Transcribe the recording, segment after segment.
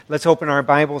Let's open our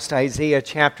Bibles to Isaiah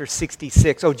chapter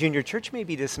 66. Oh, junior church may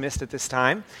be dismissed at this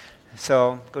time.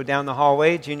 So go down the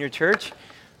hallway, junior church.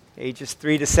 Ages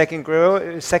 3 to second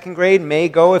grade may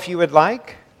go if you would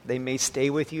like. They may stay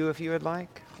with you if you would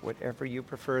like. Whatever you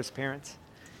prefer as parents.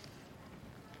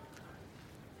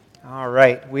 All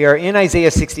right, we are in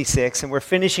Isaiah 66, and we're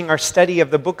finishing our study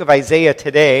of the book of Isaiah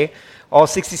today, all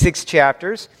 66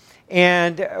 chapters.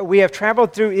 And we have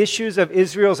traveled through issues of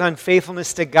Israel's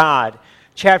unfaithfulness to God.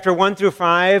 Chapter 1 through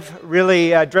 5 really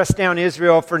dressed down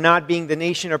Israel for not being the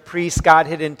nation of priests God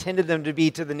had intended them to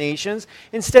be to the nations.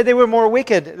 Instead, they were more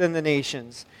wicked than the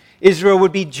nations. Israel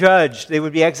would be judged. They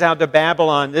would be exiled to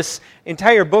Babylon. This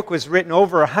entire book was written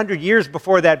over 100 years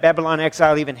before that Babylon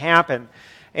exile even happened.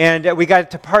 And we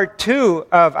got to part 2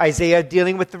 of Isaiah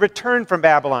dealing with the return from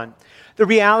Babylon. The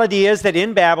reality is that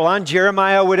in Babylon,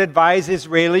 Jeremiah would advise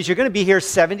Israelis, you're going to be here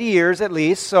 70 years at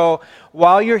least, so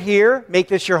while you're here, make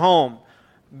this your home.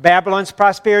 Babylon's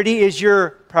prosperity is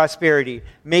your prosperity.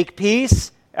 Make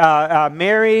peace,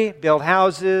 marry, build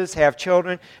houses, have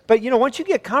children. But once you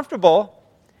get comfortable,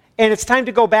 and it's time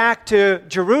to go back to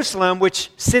Jerusalem,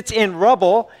 which sits in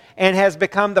rubble and has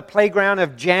become the playground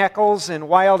of jackals and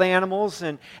wild animals,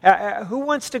 and who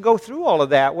wants to go through all of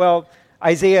that? Well,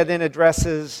 Isaiah then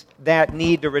addresses that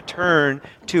need to return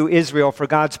to Israel for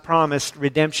God's promised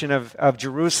redemption of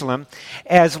Jerusalem,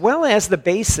 as well as the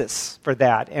basis for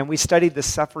that. And we studied the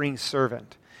suffering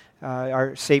servant,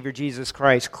 our Savior Jesus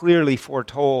Christ, clearly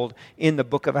foretold in the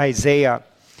book of Isaiah.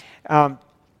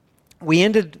 We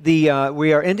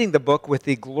are ending the book with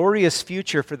the glorious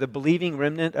future for the believing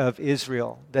remnant of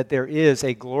Israel, that there is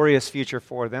a glorious future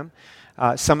for them.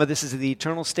 Some of this is the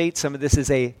eternal state. Some of this is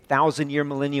a 1,000-year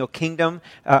millennial kingdom,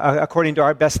 according to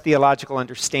our best theological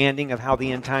understanding of how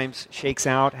the end times shakes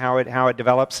out, how it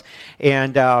develops.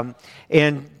 And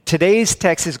today's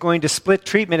text is going to split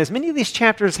treatment, as many of these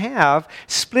chapters have,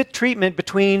 split treatment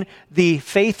between the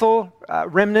faithful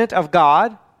remnant of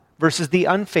God versus the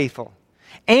unfaithful.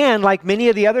 And like many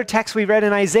of the other texts we read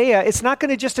in Isaiah, it's not going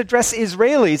to just address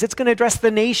Israelis. It's going to address the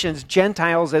nations,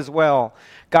 Gentiles as well.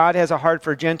 God has a heart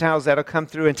for Gentiles that'll come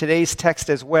through in today's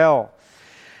text as well.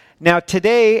 Now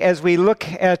today, as we look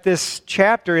at this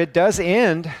chapter, it does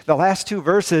end, the last 2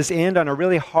 verses end on a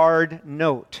really hard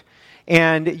note.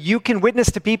 And you can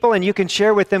witness to people and you can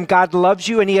share with them God loves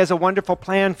you and He has a wonderful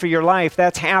plan for your life.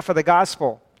 That's half of the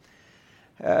gospel.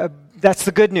 That's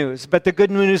the good news. But the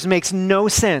good news makes no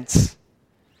sense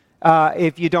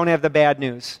if you don't have the bad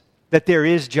news, that there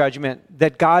is judgment,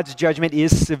 that God's judgment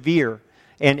is severe.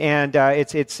 And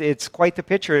it's quite the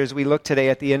picture as we look today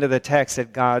at the end of the text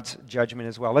at God's judgment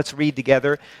as well. Let's read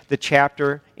together the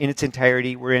chapter in its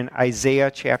entirety. We're in Isaiah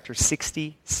chapter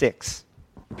 66.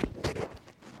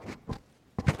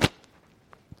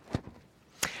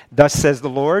 Thus says the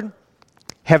Lord,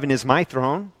 heaven is my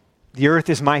throne, the earth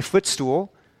is my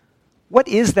footstool. What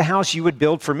is the house you would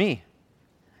build for me?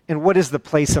 And what is the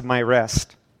place of my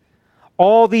rest?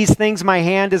 All these things my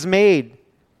hand has made.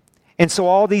 And so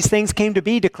all these things came to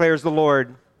be, declares the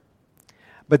Lord.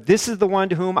 But this is the one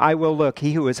to whom I will look,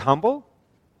 he who is humble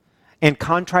and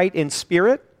contrite in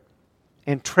spirit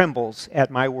and trembles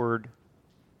at my word.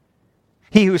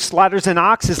 He who slaughters an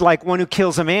ox is like one who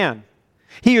kills a man.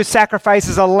 He who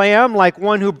sacrifices a lamb like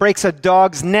one who breaks a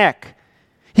dog's neck.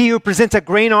 He who presents a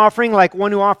grain offering like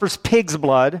one who offers pig's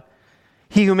blood.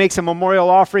 He who makes a memorial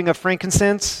offering of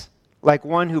frankincense, like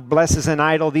one who blesses an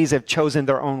idol, these have chosen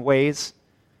their own ways,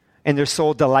 and their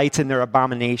soul delights in their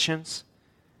abominations.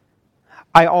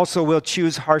 I also will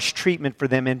choose harsh treatment for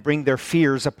them and bring their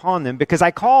fears upon them. Because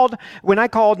when I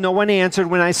called, no one answered.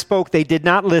 When I spoke, they did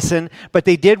not listen, but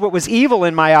they did what was evil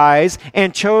in my eyes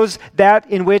and chose that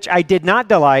in which I did not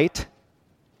delight.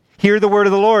 Hear the word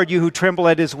of the Lord, you who tremble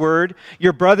at His word,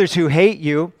 your brothers who hate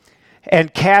you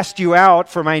and cast you out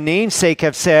for my name's sake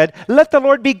have said, let the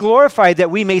Lord be glorified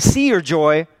that we may see your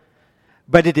joy.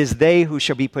 But it is they who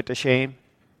shall be put to shame.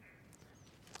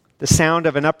 The sound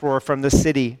of an uproar from the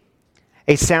city,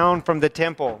 a sound from the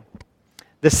temple,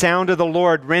 the sound of the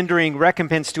Lord rendering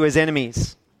recompense to His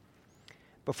enemies.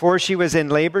 Before she was in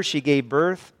labor, she gave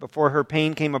birth. Before her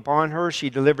pain came upon her,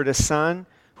 she delivered a son.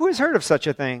 Who has heard of such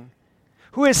a thing?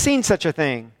 Who has seen such a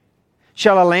thing?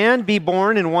 Shall a land be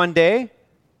born in one day?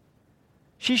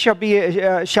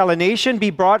 Shall a nation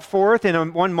be brought forth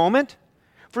in one moment?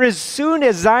 For as soon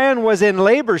as Zion was in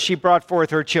labor, she brought forth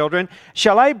her children.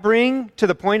 Shall I bring to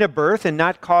the point of birth and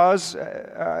not cause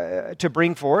to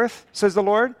bring forth, says the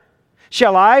Lord?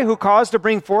 Shall I, who caused to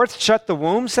bring forth, shut the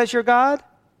womb, says your God?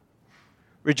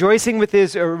 Rejoice with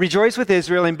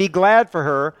Israel and be glad for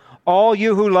her, all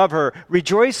you who love her.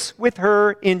 Rejoice with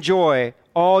her in joy,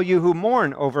 all you who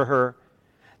mourn over her.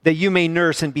 that you may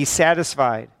nurse and be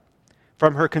satisfied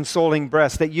from her consoling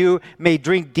breast, that you may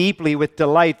drink deeply with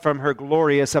delight from her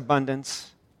glorious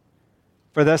abundance.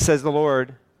 For thus says the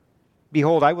Lord,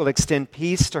 behold, I will extend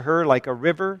peace to her like a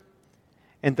river,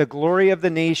 and the glory of the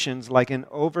nations like an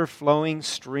overflowing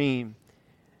stream.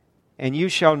 And you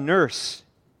shall nurse,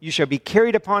 you shall be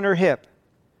carried upon her hip,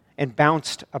 and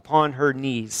bounced upon her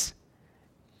knees.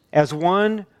 As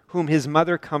one whom his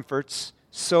mother comforts,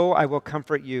 so I will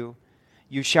comfort you.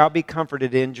 You shall be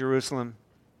comforted in Jerusalem.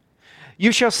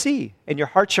 You shall see, and your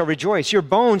heart shall rejoice. Your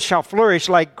bones shall flourish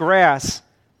like grass.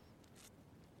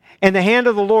 And the hand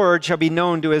of the Lord shall be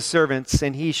known to his servants,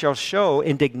 and he shall show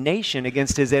indignation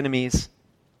against his enemies.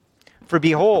 For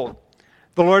behold,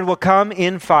 the Lord will come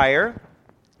in fire,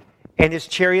 and his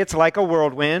chariots like a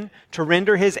whirlwind, to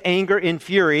render his anger in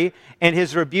fury, and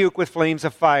his rebuke with flames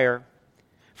of fire.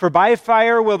 For by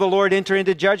fire will the Lord enter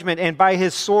into judgment, and by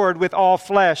his sword with all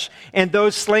flesh, and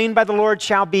those slain by the Lord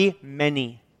shall be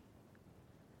many.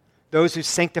 Those who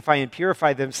sanctify and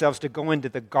purify themselves to go into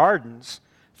the gardens,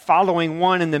 following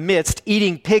one in the midst,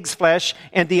 eating pig's flesh,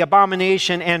 and the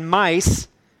abomination and mice,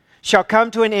 shall come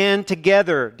to an end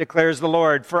together, declares the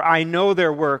Lord. For I know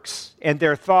their works and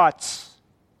their thoughts.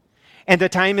 And the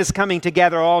time is coming to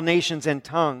gather all nations and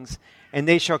tongues, and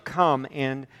they shall come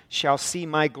and shall see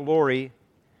my glory.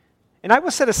 And I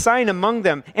will set a sign among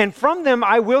them, and from them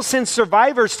I will send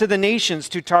survivors to the nations,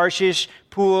 to Tarshish,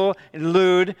 Pul, and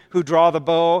Lud, who draw the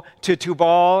bow, to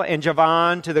Tubal and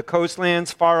Javan, to the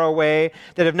coastlands far away,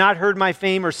 that have not heard my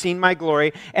fame or seen my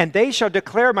glory, and they shall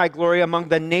declare my glory among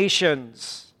the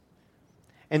nations.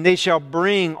 And they shall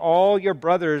bring all your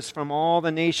brothers from all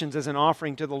the nations as an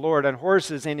offering to the Lord, on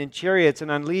horses and in chariots and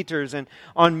on litters and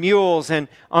on mules and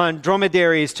on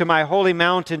dromedaries to my holy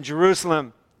mountain,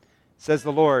 Jerusalem, says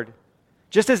the Lord.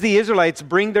 Just as the Israelites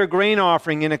bring their grain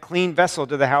offering in a clean vessel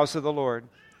to the house of the Lord.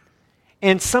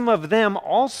 And some of them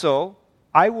also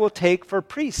I will take for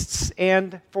priests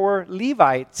and for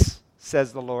Levites,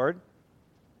 says the Lord.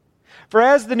 For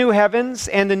as the new heavens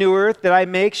and the new earth that I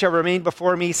make shall remain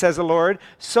before me, says the Lord,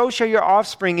 so shall your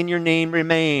offspring in your name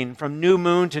remain. From new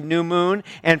moon to new moon,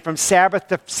 and from Sabbath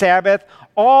to Sabbath,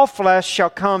 all flesh shall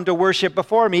come to worship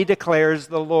before me, declares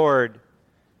the Lord.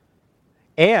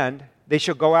 And they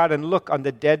shall go out and look on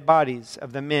the dead bodies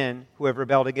of the men who have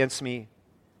rebelled against me.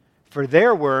 For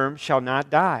their worm shall not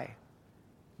die,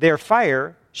 their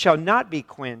fire shall not be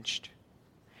quenched,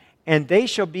 and they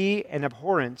shall be an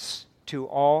abhorrence to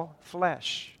all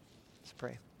flesh. Let's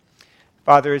pray.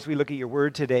 Father, as we look at your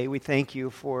word today, we thank you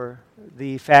for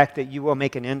the fact that you will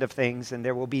make an end of things and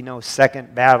there will be no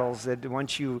second battles, that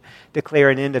once you declare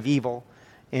an end of evil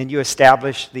and you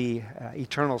establish the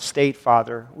eternal state,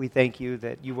 Father, we thank you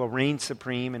that you will reign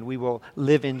supreme and we will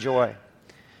live in joy.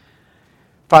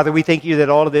 Father, we thank you that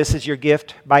all of this is your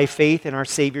gift by faith in our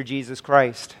Savior Jesus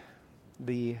Christ,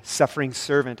 the suffering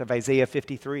servant of Isaiah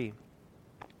 53.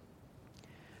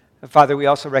 Father, we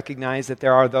also recognize that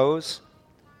there are those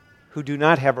who do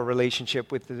not have a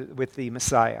relationship with the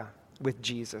Messiah, with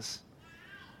Jesus.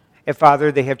 And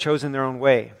Father, they have chosen their own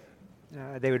way.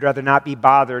 They would rather not be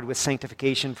bothered with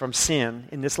sanctification from sin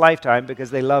in this lifetime because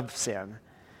they love sin.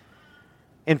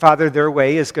 And Father, their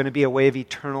way is going to be a way of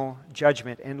eternal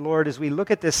judgment. And Lord, as we look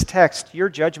at this text, your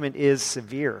judgment is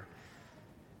severe.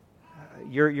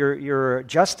 Your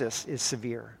justice is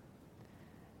severe.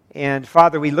 And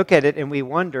Father, we look at it and we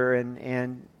wonder,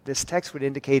 and this text would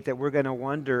indicate that we're going to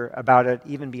wonder about it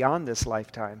even beyond this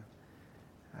lifetime.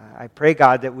 I pray,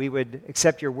 God, that we would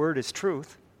accept your word as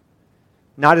truth,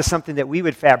 not as something that we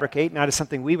would fabricate, not as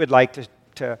something we would like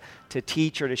to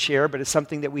teach or to share, but as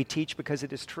something that we teach because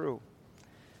it is true.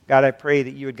 God, I pray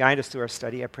that you would guide us through our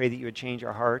study. I pray that you would change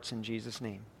our hearts. In Jesus'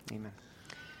 name, amen.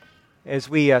 As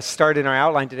we start in our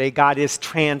outline today, God is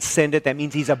transcendent. That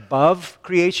means he's above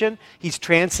creation. He's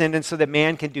transcendent so that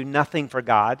man can do nothing for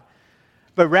God.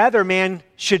 But rather, man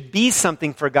should be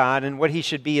something for God, and what he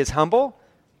should be is humble,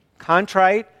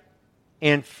 contrite,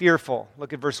 and fearful.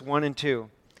 Look at verse 1 and 2.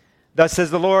 Thus says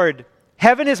the Lord,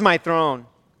 heaven is my throne.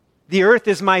 The earth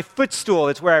is my footstool.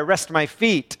 It's where I rest my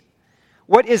feet.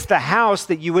 What is the house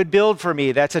that you would build for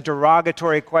me? That's a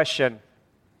derogatory question.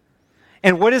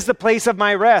 And what is the place of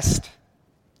my rest?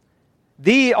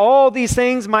 All these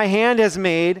things my hand has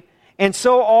made, and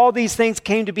so all these things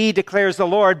came to be, declares the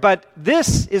Lord. But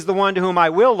this is the one to whom I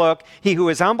will look, he who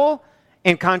is humble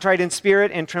and contrite in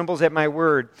spirit and trembles at my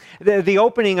word. The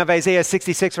opening of Isaiah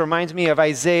 66 reminds me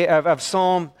of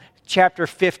Psalm chapter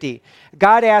 50.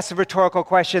 God asks a rhetorical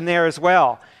question there as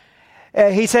well.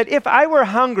 He said, if I were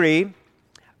hungry,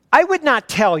 I would not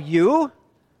tell you,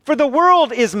 for the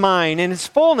world is mine and its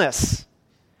fullness.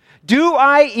 Do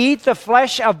I eat the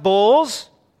flesh of bulls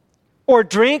or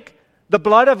drink the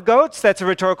blood of goats? That's a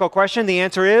rhetorical question. The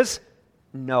answer is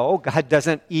no. God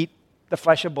doesn't eat the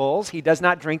flesh of bulls. He does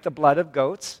not drink the blood of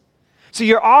goats. So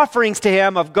your offerings to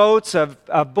him of goats,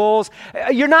 of bulls,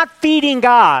 you're not feeding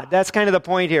God. That's kind of the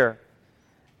point here.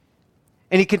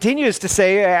 And he continues to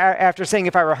say, after saying,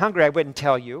 if I were hungry, I wouldn't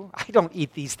tell you. I don't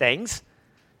eat these things.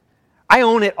 I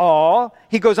own it all.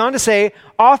 He goes on to say,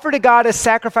 offer to God a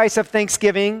sacrifice of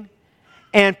thanksgiving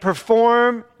and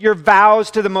perform your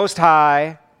vows to the Most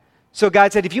High. So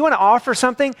God said, if you want to offer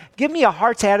something, give me a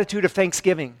heart's attitude of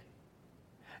thanksgiving.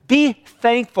 Be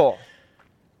thankful.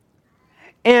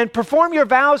 And perform your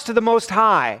vows to the Most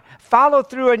High. Follow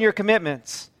through on your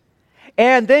commitments.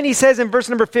 And then he says in verse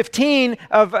number 15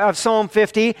 of Psalm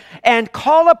 50, and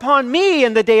call upon me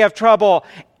in the day of trouble.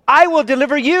 I will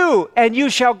deliver you, and you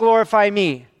shall glorify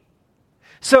me.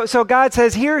 So God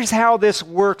says, here's how this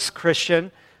works,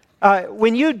 Christian.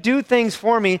 When you do things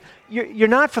for me, you're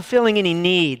not fulfilling any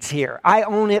needs here. I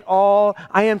own it all.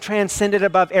 I am transcendent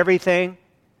above everything.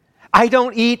 I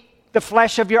don't eat the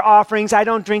flesh of your offerings. I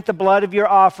don't drink the blood of your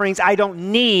offerings. I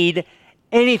don't need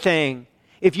anything.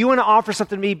 If you want to offer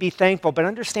something to me, be thankful. But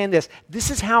understand this. This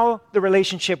is how the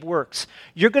relationship works.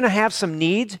 You're going to have some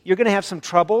needs. You're going to have some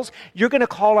troubles. You're going to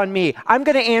call on me. I'm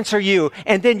going to answer you.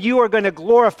 And then you are going to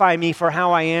glorify me for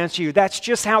how I answer you. That's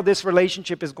just how this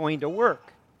relationship is going to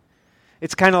work.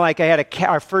 It's kind of like I had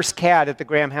our first cat at the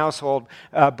Graham household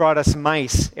brought us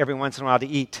mice every once in a while to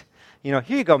eat. You know,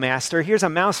 here you go, master. Here's a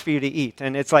mouse for you to eat.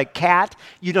 And it's like, cat,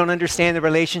 you don't understand the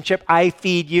relationship. I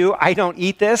feed you. I don't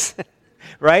eat this.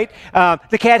 Right?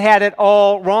 The cat had it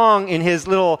all wrong in his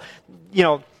little,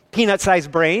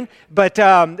 peanut-sized brain. But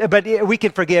we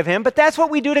can forgive him. But that's what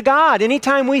we do to God.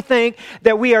 Anytime we think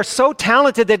that we are so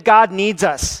talented that God needs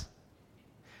us.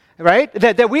 Right?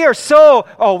 That we are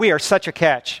we are such a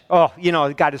catch.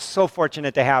 God is so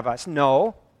fortunate to have us.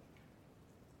 No.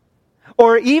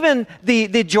 Or even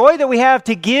the joy that we have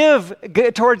to give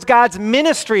towards God's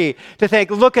ministry, to think,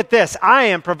 look at this, I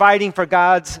am providing for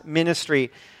God's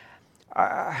ministry.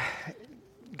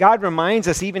 God reminds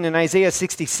us even in Isaiah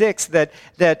 66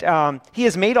 that he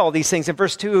has made all these things. In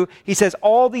verse 2, he says,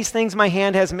 all these things my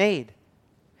hand has made.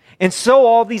 And so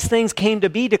all these things came to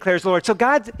be, declares the Lord. So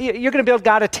you're going to build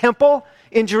God a temple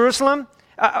in Jerusalem.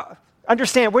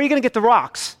 Understand, where are you going to get the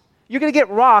rocks? You're going to get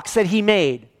rocks that he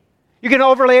made. You're going to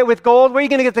overlay it with gold. Where are you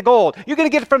going to get the gold? You're going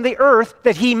to get it from the earth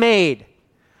that he made.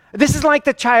 This is like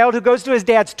the child who goes to his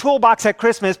dad's toolbox at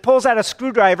Christmas, pulls out a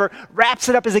screwdriver, wraps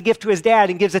it up as a gift to his dad,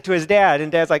 and gives it to his dad.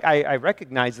 And dad's like, I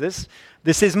recognize this.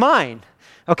 This is mine.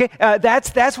 Okay?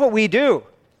 That's what we do.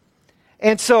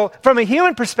 And so from a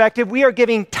human perspective, we are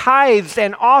giving tithes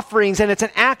and offerings, and it's an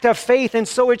act of faith, and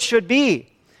so it should be.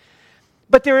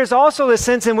 But there is also the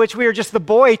sense in which we are just the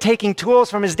boy taking tools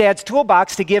from his dad's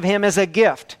toolbox to give him as a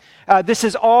gift. This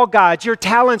is all God's. Your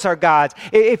talents are God's.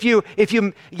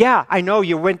 I know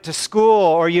you went to school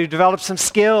or you developed some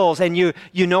skills and you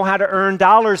know how to earn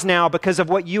dollars now because of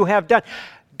what you have done.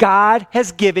 God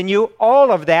has given you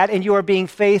all of that, and you are being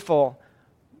faithful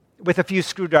with a few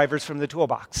screwdrivers from the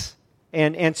toolbox.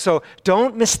 And so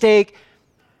don't mistake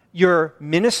your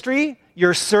ministry,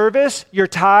 your service, your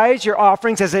tithes, your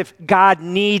offerings as if God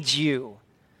needs you.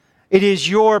 It is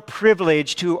your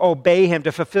privilege to obey him,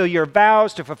 to fulfill your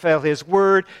vows, to fulfill his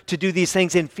word, to do these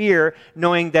things in fear,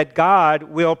 knowing that God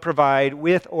will provide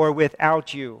with or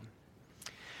without you.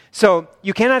 So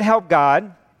you cannot help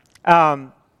God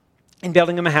in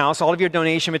building him a house. All of your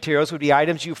donation materials would be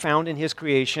items you found in his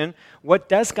creation. What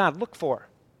does God look for?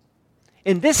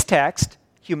 In this text,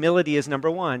 humility is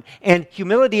number one. And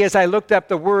humility, as I looked up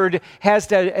the word, has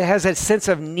a sense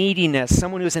of neediness,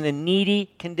 someone who's in a needy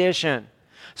condition.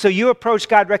 So you approach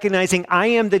God recognizing, I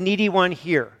am the needy one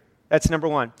here. That's number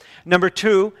one. Number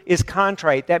two is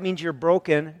contrite. That means you're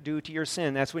broken due to your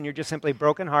sin. That's when you're just simply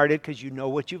brokenhearted because you know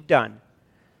what you've done.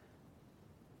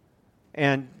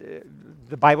 And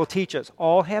the Bible teaches,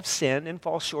 all have sinned and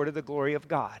fall short of the glory of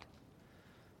God.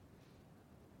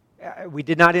 We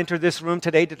did not enter this room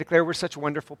today to declare we're such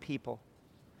wonderful people.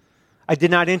 I did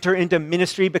not enter into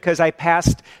ministry because I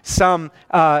passed some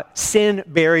sin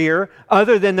barrier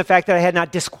other than the fact that I had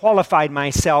not disqualified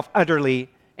myself utterly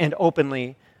and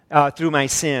openly through my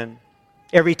sin.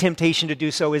 Every temptation to do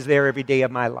so is there every day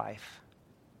of my life.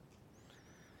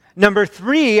 Number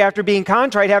three, after being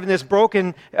contrite, having this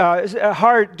broken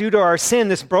heart due to our sin,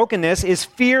 this brokenness, is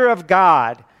fear of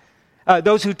God.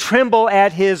 Those who tremble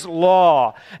at his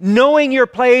law. Knowing your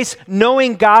place,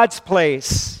 knowing God's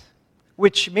place.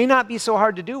 Which may not be so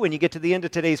hard to do when you get to the end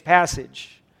of today's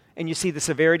passage and you see the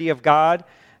severity of God,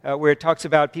 where it talks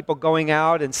about people going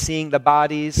out and seeing the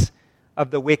bodies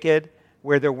of the wicked,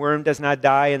 where their worm does not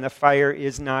die and the fire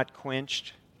is not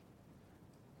quenched.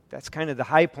 That's kind of the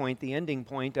high point, the ending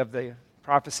point of the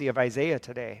prophecy of Isaiah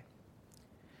today.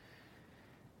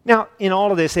 Now, in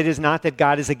all of this, it is not that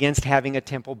God is against having a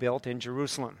temple built in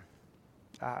Jerusalem.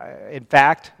 In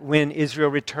fact, when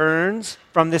Israel returns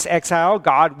from this exile,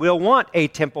 God will want a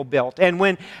temple built. And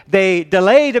when they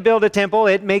delay to build a temple,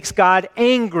 it makes God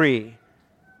angry.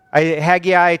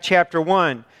 Haggai chapter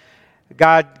 1,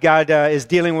 God is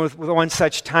dealing with one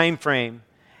such time frame.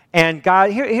 And God,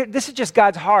 this is just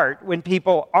God's heart when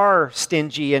people are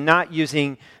stingy and not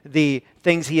using the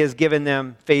things He has given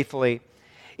them faithfully.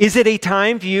 Is it a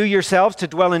time for you yourselves to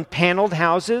dwell in paneled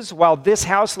houses while this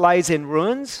house lies in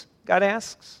ruins? God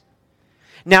asks.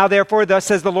 Now, therefore, thus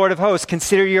says the Lord of hosts,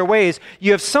 consider your ways.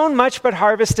 You have sown much but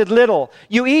harvested little.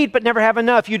 You eat but never have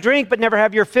enough. You drink but never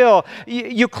have your fill.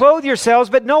 You clothe yourselves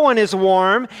but no one is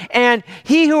warm. And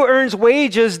he who earns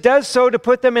wages does so to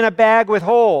put them in a bag with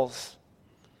holes.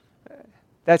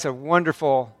 That's a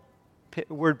wonderful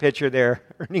word picture there.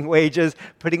 Earning wages,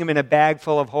 putting them in a bag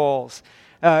full of holes.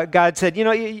 God said,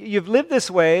 you've lived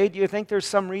this way. Do you think there's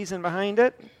some reason behind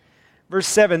it? Verse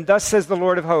 7, thus says the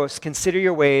Lord of hosts, consider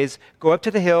your ways, go up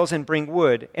to the hills and bring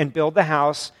wood and build the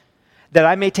house, that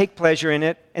I may take pleasure in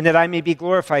it and that I may be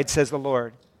glorified, says the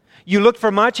Lord. You looked for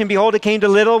much, and behold, it came to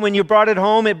little. When you brought it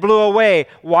home, it blew away.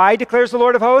 Why, declares the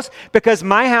Lord of hosts? Because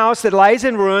my house that lies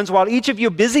in ruins, while each of you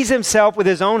busies himself with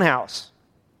his own house.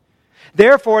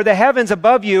 Therefore, the heavens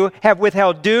above you have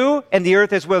withheld dew, and the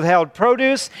earth has withheld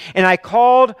produce. And I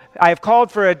have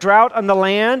called for a drought on the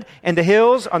land and the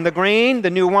hills, on the grain, the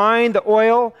new wine, the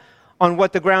oil, on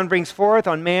what the ground brings forth,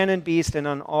 on man and beast, and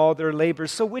on all their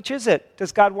labors. So which is it?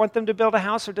 Does God want them to build a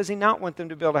house, or does He not want them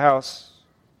to build a house?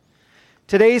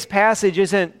 Today's passage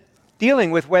isn't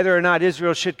dealing with whether or not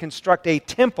Israel should construct a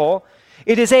temple.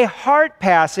 It is a heart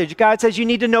passage. God says you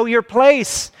need to know your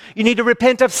place. You need to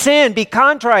repent of sin, be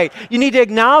contrite. You need to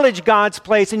acknowledge God's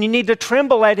place, and you need to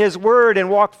tremble at His word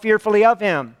and walk fearfully of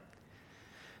Him.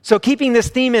 So keeping this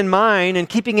theme in mind and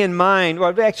keeping in mind,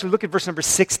 well, actually look at verse number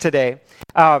 6 today.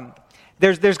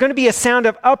 There's going to be a sound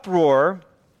of uproar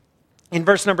in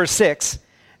verse number 6.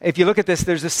 If you look at this,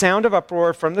 there's a sound of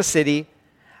uproar from the city,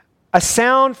 a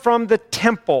sound from the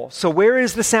temple. So where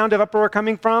is the sound of uproar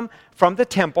coming from? From the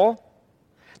temple.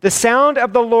 The sound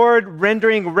of the Lord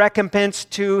rendering recompense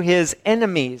to His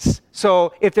enemies.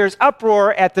 So if there's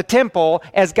uproar at the temple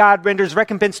as God renders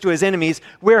recompense to His enemies,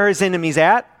 where are His enemies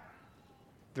at?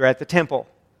 They're at the temple.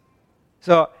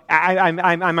 So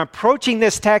I'm approaching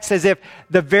this text as if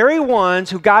the very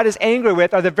ones who God is angry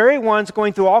with are the very ones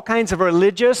going through all kinds of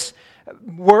religious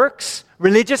works,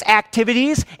 religious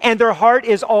activities, and their heart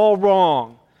is all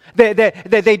wrong. They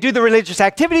do the religious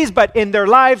activities, but in their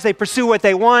lives they pursue what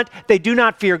they want. They do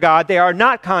not fear God. They are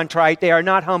not contrite. They are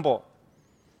not humble.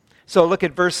 So look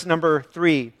at verse number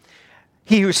 3.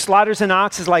 He who slaughters an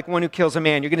ox is like one who kills a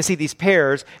man. You're going to see these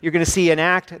pairs. You're going to see an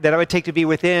act that I would take to be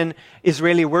within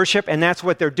Israeli worship, and that's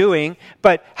what they're doing.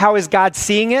 But how is God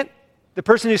seeing it? The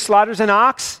person who slaughters an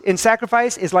ox in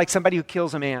sacrifice is like somebody who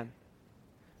kills a man.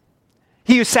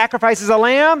 He who sacrifices a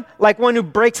lamb, like one who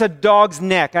breaks a dog's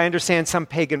neck. I understand some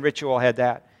pagan ritual had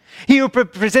that. He who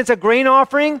presents a grain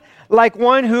offering, like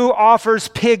one who offers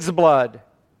pig's blood.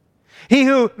 He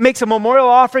who makes a memorial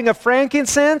offering of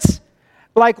frankincense,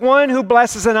 like one who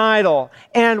blesses an idol.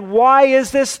 And why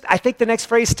is this? I think the next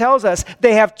phrase tells us,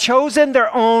 they have chosen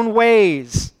their own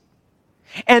ways,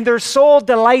 and their soul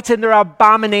delights in their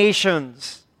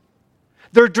abominations.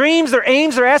 Their dreams, their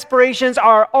aims, their aspirations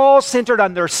are all centered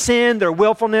on their sin, their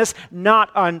willfulness,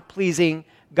 not on pleasing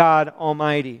God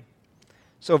Almighty.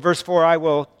 So verse 4, I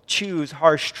will choose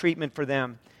harsh treatment for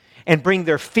them and bring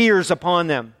their fears upon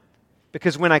them.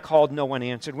 Because when I called, no one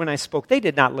answered. When I spoke, they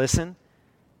did not listen.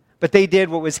 But they did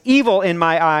what was evil in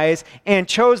my eyes and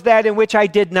chose that in which I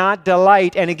did not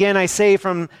delight. And again, I say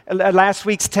from last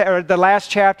week's the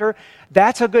last chapter,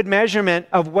 that's a good measurement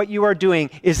of what you are doing.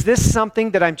 Is this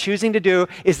something that I'm choosing to do?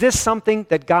 Is this something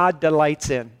that God delights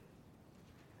in?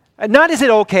 Not is it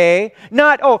okay?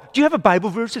 Not, do you have a Bible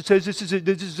verse that says this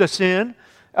is a sin?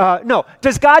 No.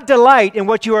 Does God delight in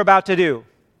what you are about to do?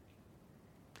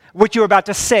 What you are about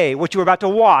to say, what you are about to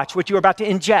watch, what you are about to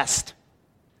ingest?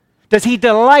 Does He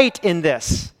delight in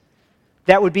this?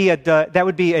 That would be a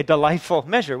delightful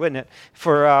measure, wouldn't it,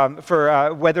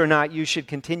 for whether or not you should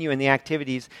continue in the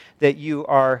activities that you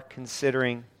are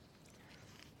considering.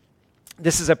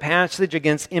 This is a passage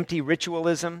against empty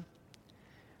ritualism.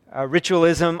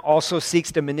 Ritualism also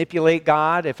seeks to manipulate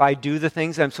God. If I do the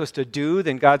things I'm supposed to do,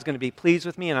 then God's going to be pleased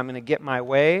with me and I'm going to get my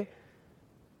way.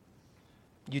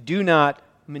 You do not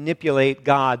manipulate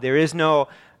God. There is no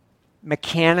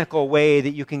mechanical way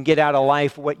that you can get out of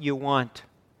life what you want.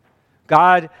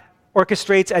 God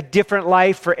orchestrates a different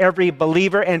life for every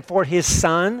believer, and for his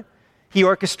Son, he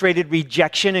orchestrated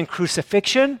rejection and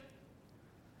crucifixion.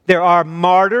 There are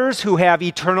martyrs who have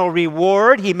eternal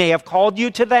reward. He may have called you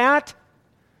to that.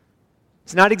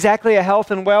 It's not exactly a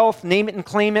health and wealth, name it and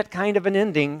claim it kind of an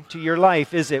ending to your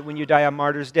life, is it, when you die a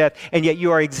martyr's death? And yet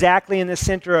you are exactly in the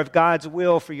center of God's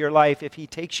will for your life if he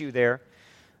takes you there.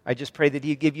 I just pray that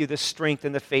he'd give you the strength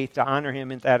and the faith to honor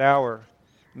him in that hour.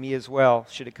 Me as well,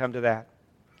 should it come to that.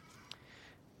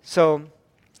 So,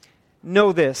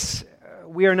 know this.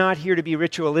 We are not here to be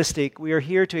ritualistic. We are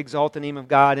here to exalt the name of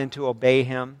God and to obey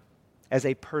him as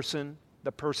a person,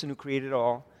 the person who created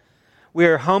all. We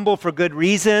are humble for good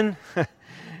reason.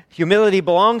 Humility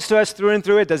belongs to us through and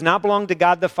through. It does not belong to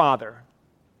God the Father.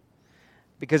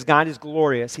 Because God is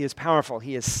glorious. He is powerful.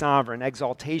 He is sovereign.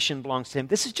 Exaltation belongs to him.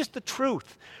 This is just the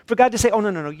truth. For God to say, oh,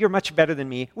 no, you're much better than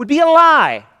me, would be a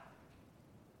lie.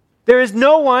 There is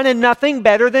no one and nothing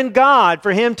better than God.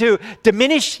 For him to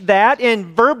diminish that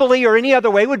in verbally or any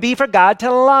other way would be for God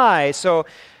to lie. So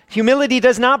humility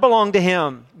does not belong to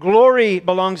him. Glory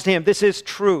belongs to him. This is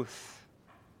truth.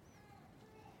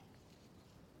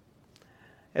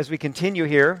 As we continue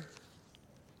here,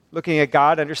 looking at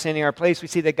God, understanding our place, we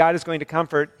see that God is going to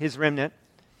comfort his remnant.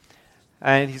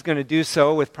 And he's going to do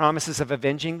so with promises of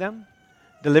avenging them,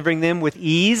 delivering them with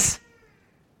ease,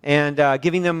 and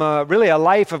giving them really a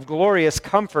life of glorious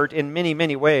comfort in many,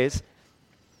 many ways.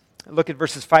 Look at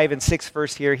verses 5 and 6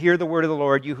 first here. Hear the word of the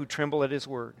Lord, you who tremble at his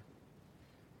word.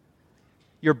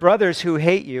 Your brothers who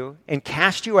hate you and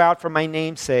cast you out for my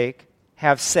name's sake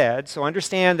have said, so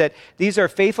understand that these are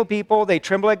faithful people, they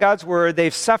tremble at God's word,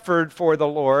 they've suffered for the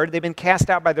Lord, they've been cast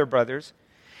out by their brothers.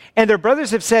 And their brothers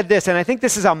have said this, and I think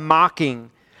this is a mocking.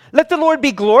 Let the Lord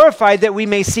be glorified that we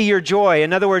may see your joy.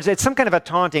 In other words, it's some kind of a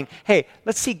taunting. Hey,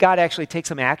 let's see God actually take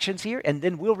some actions here, and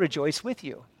then we'll rejoice with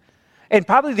you. And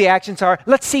probably the actions are,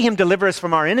 let's see him deliver us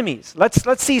from our enemies.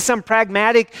 Let's see some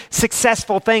pragmatic,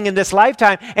 successful thing in this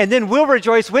lifetime, and then we'll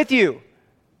rejoice with you.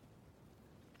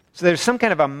 So there's some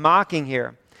kind of a mocking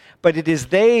here. But it is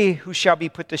they who shall be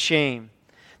put to shame.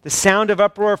 The sound of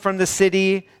uproar from the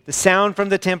city, the sound from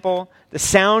the temple, the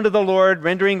sound of the Lord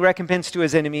rendering recompense to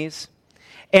his enemies.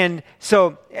 And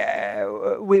so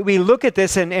we look at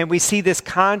this and we see this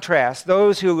contrast.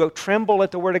 Those who tremble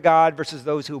at the word of God versus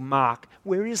those who mock.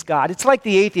 Where is God? It's like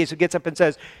the atheist who gets up and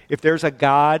says, if there's a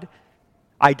God,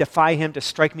 I defy him to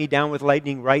strike me down with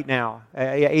lightning right now.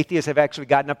 Atheists have actually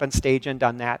gotten up on stage and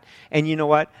done that. And you know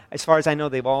what? As far as I know,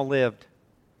 they've all lived.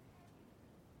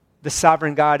 The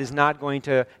sovereign God is not going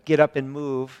to get up and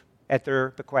move at their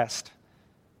bequest.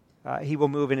 He will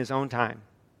move in his own time,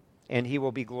 and he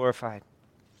will be glorified.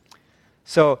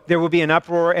 So there will be an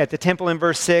uproar at the temple in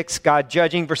verse 6, God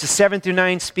judging. Verses 7 through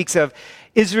 9 speaks of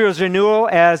Israel's renewal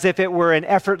as if it were an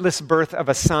effortless birth of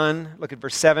a son. Look at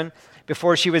verse 7.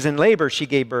 Before she was in labor, she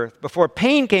gave birth. Before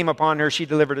pain came upon her, she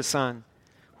delivered a son.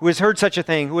 Who has heard such a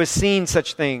thing? Who has seen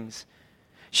such things?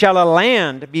 Shall a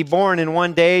land be born in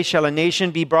one day? Shall a nation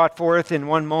be brought forth in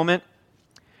one moment?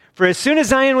 For as soon as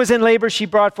Zion was in labor, she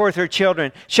brought forth her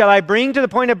children. Shall I bring to the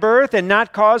point of birth and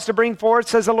not cause to bring forth,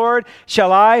 says the Lord?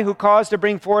 Shall I, who caused to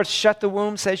bring forth, shut the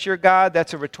womb, says your God?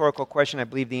 That's a rhetorical question. I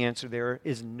believe the answer there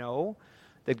is no,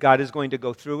 that God is going to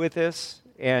go through with this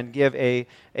and give a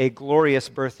glorious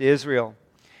birth to Israel.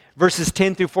 Verses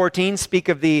 10 through 14 speak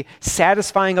of the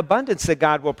satisfying abundance that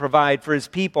God will provide for his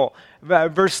people.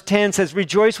 Verse 10 says,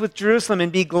 rejoice with Jerusalem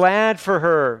and be glad for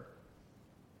her.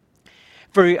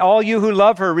 For all you who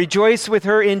love her, rejoice with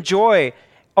her in joy,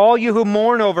 all you who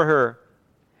mourn over her,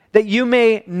 that you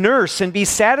may nurse and be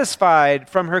satisfied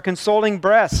from her consoling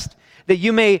breast, that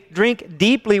you may drink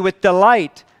deeply with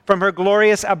delight from her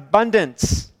glorious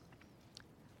abundance.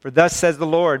 For thus says the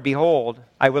Lord, behold,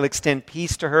 I will extend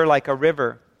peace to her like a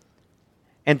river,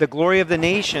 and the glory of the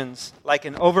nations like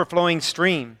an overflowing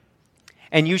stream.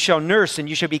 And you shall nurse, and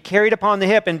you shall be carried upon the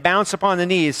hip and bounce upon the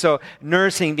knees. So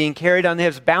nursing, being carried on the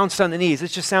hips, bounced on the knees.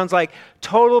 This just sounds like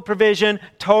total provision,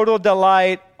 total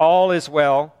delight, all is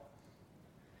well.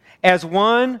 As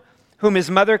one whom his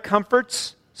mother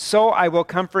comforts, so I will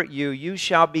comfort you. You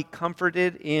shall be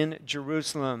comforted in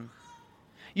Jerusalem.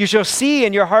 You shall see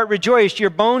and your heart rejoice. Your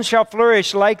bones shall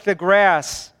flourish like the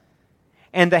grass.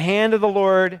 And the hand of the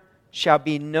Lord shall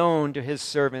be known to his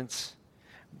servants.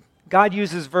 God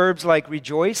uses verbs like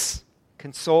rejoice,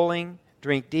 consoling,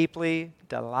 drink deeply,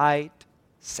 delight,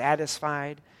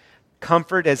 satisfied,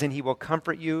 comfort, as in he will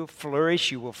comfort you,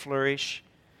 flourish, you will flourish.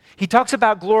 He talks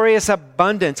about glorious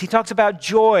abundance. He talks about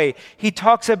joy. He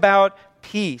talks about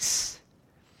peace.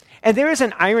 And there is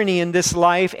an irony in this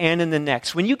life and in the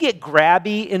next. When you get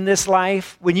grabby in this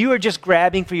life, when you are just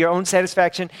grabbing for your own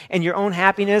satisfaction and your own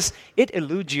happiness, it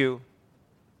eludes you.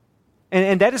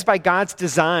 And that is by God's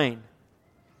design.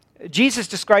 Jesus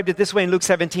described it this way in Luke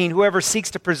 17, whoever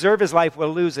seeks to preserve his life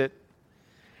will lose it,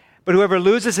 but whoever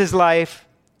loses his life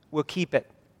will keep it.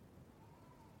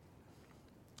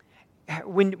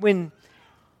 When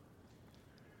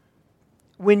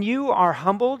you are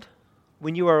humbled,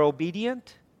 when you are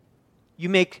obedient, you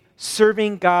make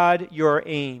serving God your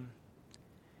aim.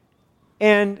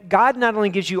 And God not only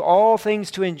gives you all things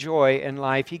to enjoy in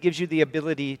life, he gives you the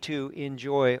ability to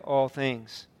enjoy all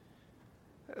things,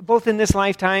 both in this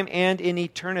lifetime and in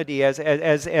eternity. As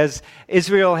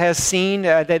Israel has seen,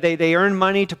 they earn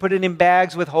money to put it in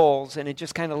bags with holes, and it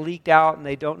just kind of leaked out, and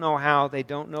they don't know how, they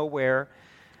don't know where.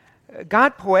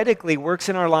 God poetically works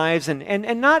in our lives,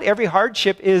 and not every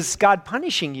hardship is God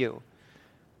punishing you.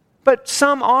 But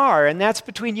some are, and that's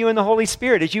between you and the Holy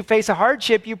Spirit. As you face a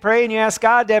hardship, you pray and you ask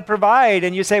God to provide,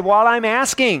 and you say, while I'm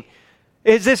asking,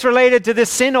 is this related to this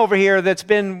sin over here that's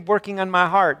been working on my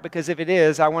heart? Because if it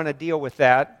is, I want to deal with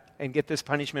that and get this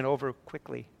punishment over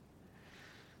quickly.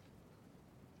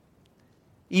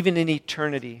 Even in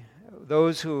eternity,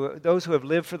 those who have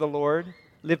lived for the Lord,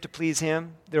 live to please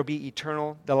him, there'll be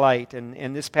eternal delight.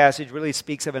 And this passage really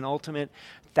speaks of an ultimate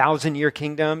 1,000-year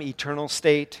kingdom, eternal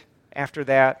state after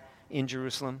that in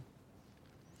Jerusalem.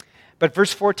 But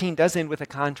verse 14 does end with a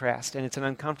contrast, and it's an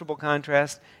uncomfortable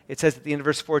contrast. It says at the end of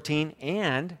verse 14,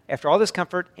 and, after all this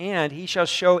comfort, and he shall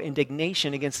show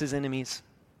indignation against his enemies.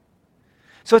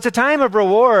 So it's a time of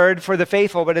reward for the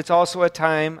faithful, but it's also a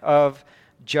time of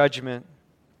judgment.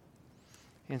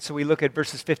 And so we look at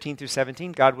verses 15 through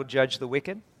 17. God will judge the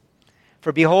wicked.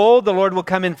 For behold, the Lord will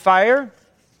come in fire,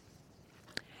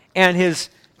 and his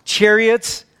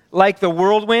chariots like the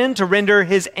whirlwind, to render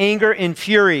his anger in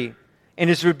fury, and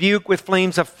his rebuke with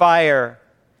flames of fire.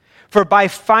 For by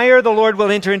fire the Lord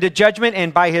will enter into judgment,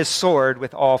 and by his sword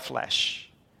with all flesh.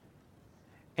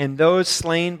 And those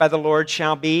slain by the Lord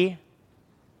shall be,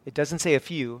 it doesn't say a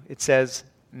few, it says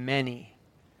many.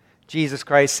 Jesus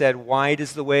Christ said, wide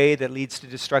is the way that leads to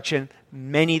destruction.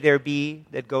 Many there be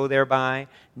that go thereby.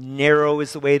 Narrow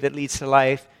is the way that leads to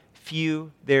life.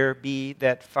 Few there be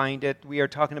that find it. We are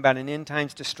talking about an end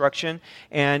times destruction,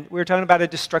 and we're talking about a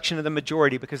destruction of the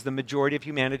majority because the majority of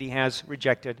humanity has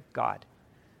rejected God.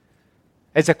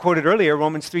 As I quoted earlier,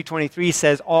 Romans 3:23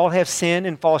 says, all have sinned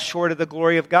and fall short of the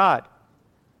glory of God.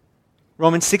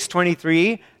 Romans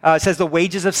 6:23 says the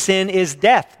wages of sin is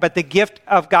death, but the gift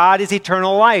of God is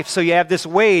eternal life. So you have this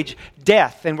wage,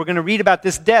 death, and we're going to read about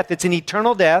this death. It's an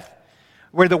eternal death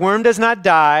where the worm does not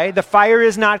die, the fire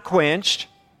is not quenched.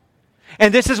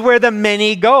 And this is where the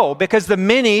many go, because the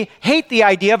many hate the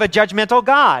idea of a judgmental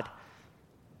God.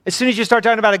 As soon as you start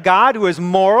talking about a God who is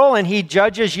moral and he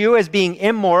judges you as being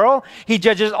immoral, he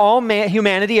judges all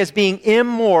humanity as being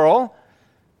immoral,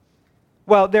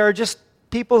 well, there are just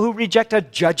people who reject a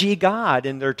judgy God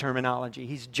in their terminology.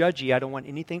 He's judgy. I don't want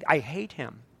anything. I hate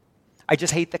him. I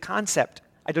just hate the concept.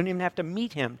 I don't even have to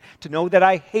meet him to know that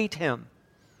I hate him.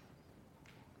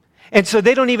 And so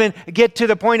they don't even get to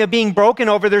the point of being broken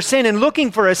over their sin and looking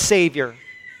for a Savior.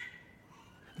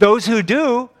 Those who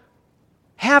do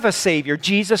have a Savior,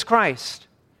 Jesus Christ.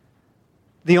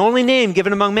 The only name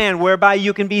given among men whereby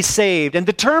you can be saved. And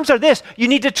the terms are this: you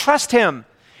need to trust him.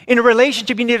 In a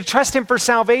relationship, you need to trust him for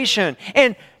salvation.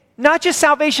 And not just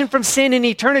salvation from sin in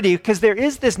eternity, because there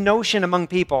is this notion among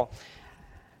people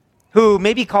who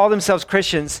maybe call themselves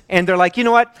Christians, and they're like, you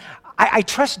know what? I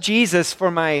trust Jesus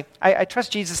I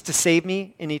trust Jesus to save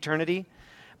me in eternity,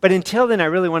 but until then, I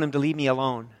really want him to leave me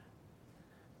alone.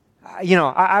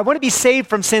 I want to be saved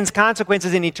from sin's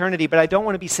consequences in eternity, but I don't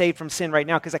want to be saved from sin right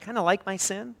now because I kind of like my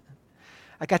sin.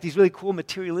 I got these really cool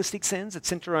materialistic sins that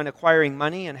center on acquiring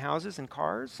money and houses and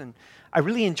cars, and I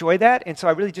really enjoy that, and so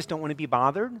I really just don't want to be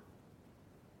bothered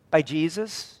by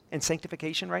Jesus and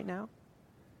sanctification right now.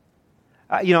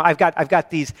 I've got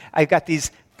these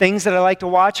things that I like to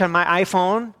watch on my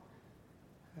iPhone,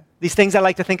 these things I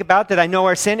like to think about that I know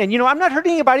are sin. And, I'm not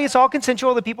hurting anybody. It's all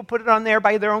consensual. The people put it on there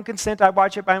by their own consent. I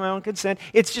watch it by my own consent.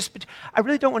 It's just, I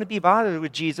really don't want to be bothered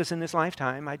with Jesus in this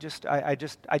lifetime. I just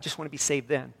want to be saved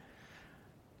then.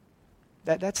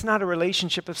 That's not a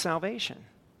relationship of salvation.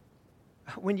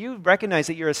 When you recognize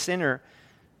that you're a sinner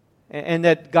and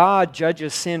that God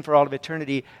judges sin for all of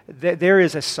eternity, there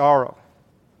is a sorrow.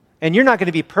 And you're not going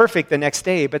to be perfect the next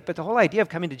day, but the whole idea of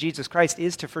coming to Jesus Christ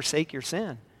is to forsake your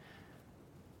sin,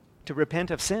 to repent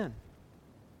of sin,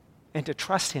 and to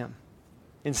trust him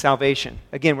in salvation.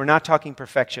 Again, we're not talking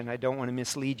perfection. I don't want to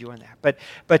mislead you on that.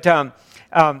 But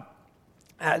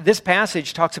This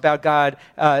passage talks about God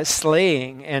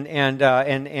slaying and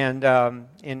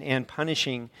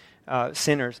punishing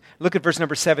sinners. Look at verse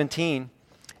number 17.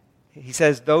 He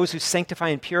says, those who sanctify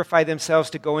and purify themselves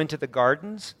to go into the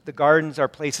gardens. The gardens are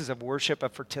places of worship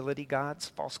of fertility gods,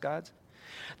 false gods.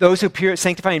 Those who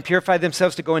sanctify and purify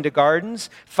themselves to go into gardens,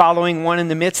 following one in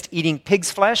the midst, eating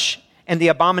pig's flesh, and the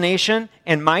abomination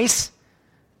and mice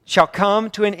shall come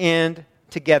to an end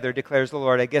together, declares the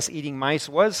Lord. I guess eating mice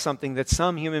was something that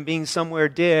some human beings somewhere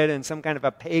did in some kind of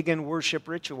a pagan worship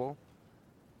ritual.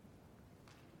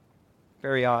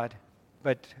 Very odd.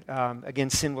 But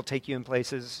again, sin will take you in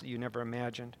places you never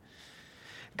imagined.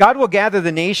 God will gather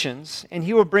the nations, and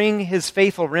he will bring his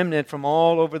faithful remnant from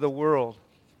all over the world.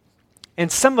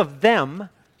 And some of them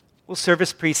will serve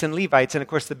as priests and Levites. And of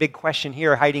course, the big question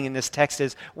here hiding in this text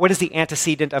is, what is the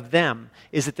antecedent of them?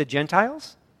 Is it the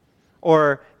Gentiles?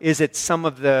 Or is it some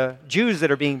of the Jews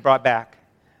that are being brought back?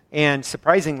 And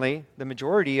surprisingly, the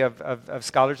majority of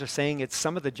scholars are saying it's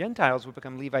some of the Gentiles will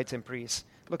become Levites and priests.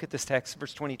 Look at this text,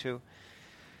 verse 22.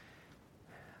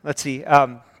 Let's see.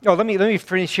 Let me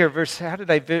finish here. How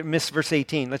did I miss verse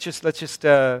 18? Let's look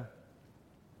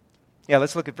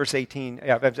at verse 18.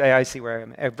 Yeah, I see where I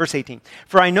am. Verse 18.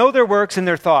 For I know their works and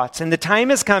their thoughts, and the time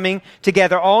is coming to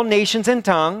gather all nations and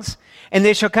tongues, and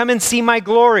they shall come and see my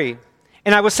glory.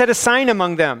 And I will set a sign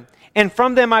among them, and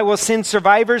from them I will send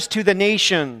survivors to the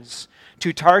nations,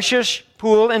 to Tarshish,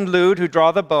 Pul, and Lud, who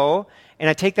draw the bow. And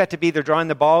I take that to be they're drawing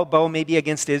the bow maybe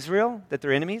against Israel, that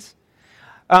they're enemies.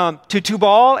 To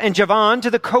Tubal and Javan, to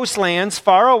the coastlands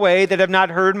far away that have not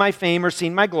heard my fame or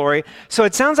seen my glory. So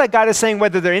it sounds like God is saying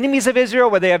whether they're enemies of Israel,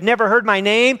 whether they have never heard my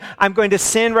name, I'm going to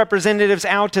send representatives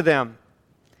out to them.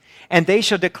 And they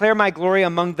shall declare my glory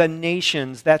among the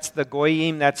nations. That's the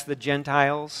Goyim, that's the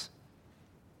Gentiles.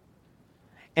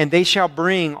 And they shall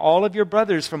bring all of your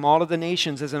brothers from all of the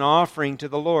nations as an offering to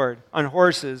the Lord, on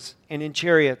horses and in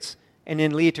chariots and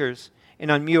in litters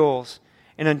and on mules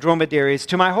and on dromedaries,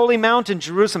 to my holy mountain,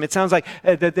 Jerusalem. It sounds like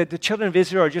the children of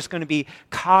Israel are just going to be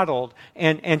coddled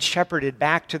and shepherded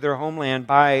back to their homeland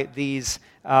by these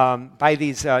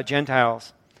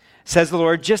Gentiles. Says the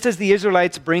Lord, just as the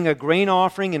Israelites bring a grain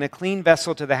offering in a clean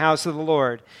vessel to the house of the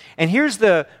Lord. And here's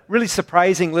the really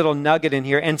surprising little nugget in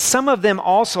here. And some of them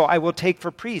also I will take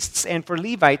for priests and for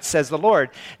Levites, says the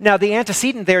Lord. Now, the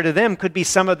antecedent there to them could be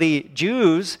some of the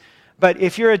Jews. But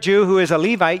if you're a Jew who is a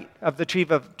Levite of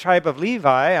the tribe of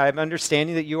Levi, I'm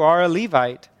understanding that you are a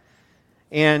Levite.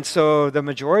 And so the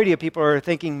majority of people are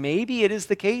thinking maybe it is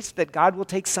the case that God will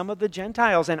take some of the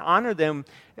Gentiles and honor them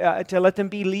to let them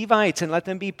be Levites and let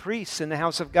them be priests in the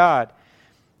house of God.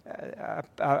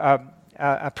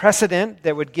 A precedent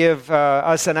that would give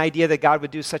us an idea that God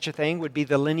would do such a thing would be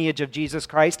the lineage of Jesus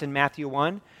Christ in Matthew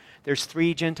 1. There's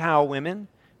 3 Gentile women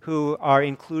who are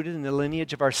included in the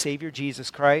lineage of our Savior Jesus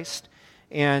Christ.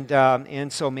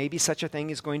 And so maybe such a thing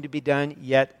is going to be done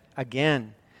yet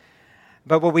again.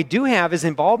 But what we do have is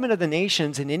involvement of the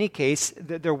nations in any case.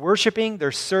 They're worshiping,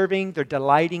 they're serving, they're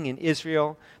delighting in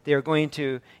Israel. They are going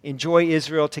to enjoy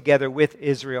Israel together with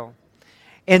Israel.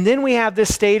 And then we have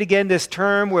this state again, this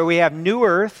term where we have new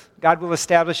earth. God will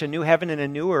establish a new heaven and a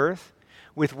new earth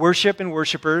with worship and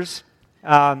worshipers.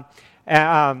 With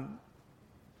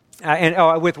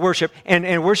worship.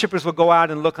 And worshipers will go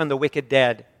out and look on the wicked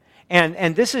dead.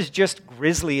 And this is just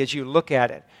grisly as you look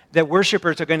at it, that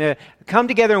worshipers are going to come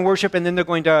together and worship, and then they're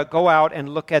going to go out and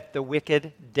look at the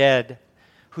wicked dead,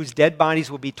 whose dead bodies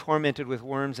will be tormented with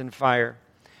worms and fire.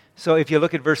 So if you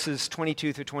look at verses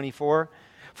 22 through 24,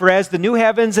 for as the new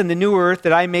heavens and the new earth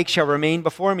that I make shall remain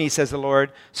before me, says the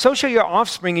Lord, so shall your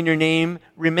offspring and your name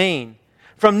remain.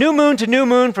 From new moon to new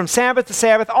moon, from Sabbath to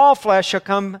Sabbath, all flesh shall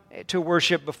come to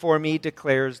worship before me,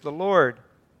 declares the Lord.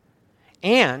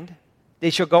 And they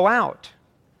shall go out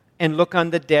and look on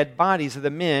the dead bodies of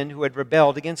the men who had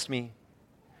rebelled against me.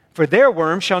 For their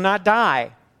worm shall not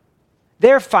die,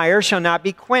 their fire shall not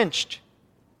be quenched,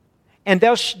 and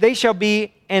they shall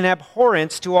be an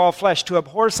abhorrence to all flesh. To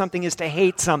abhor something is to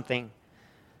hate something.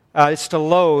 It's to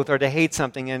loathe or to hate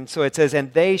something. And so it says,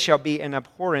 and they shall be an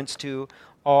abhorrence to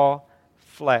all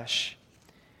flesh.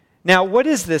 Now, what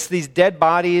is this? These dead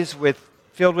bodies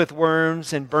filled with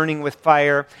worms and burning with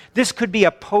fire. This could be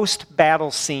a post-battle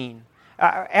scene.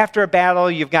 After a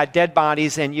battle, you've got dead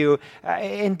bodies, and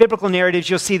in biblical narratives,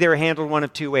 you'll see they were handled one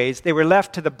of 2 ways. They were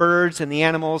left to the birds and the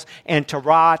animals and to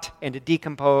rot and to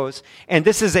decompose. And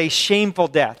this is a shameful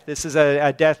death. This is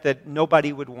a death that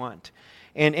nobody would want.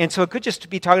 And so it could just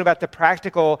be talking about the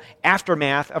practical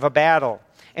aftermath of a battle.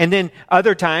 And then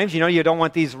other times, you don't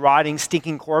want these rotting,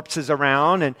 stinking corpses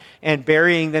around, and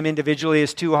burying them individually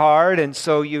is too hard, and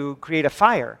so you create a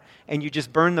fire, and you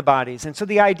just burn the bodies. And so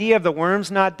the idea of the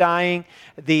worms not dying,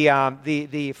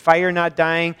 the fire not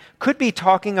dying, could be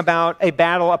talking about a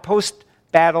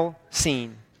post-battle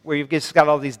scene, where you've just got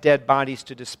all these dead bodies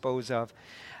to dispose of.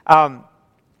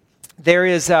 There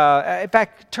is, in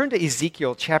fact, turn to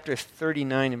Ezekiel chapter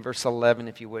 39 and verse 11,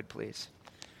 if you would, please.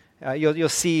 You'll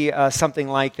see something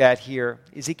like that here.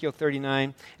 Ezekiel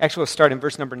 39. Actually, we'll start in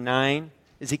verse number 9.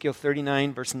 Ezekiel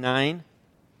 39, verse 9.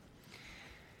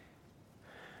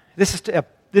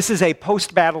 This is a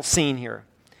post-battle scene here.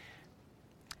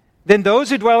 Then those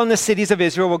who dwell in the cities of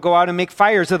Israel will go out and make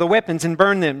fires of the weapons and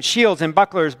burn them, shields and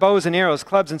bucklers, bows and arrows,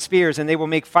 clubs and spears, and they will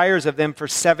make fires of them for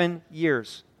 7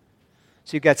 years.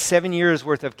 So you've got 7 years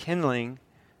worth of kindling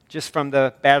just from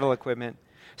the battle equipment,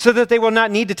 so that they will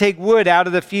not need to take wood out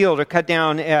of the field or cut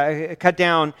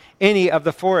down any of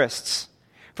the forests.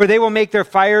 For they will make their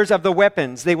fires of the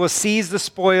weapons. They will seize the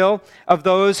spoil of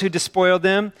those who despoiled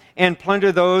them and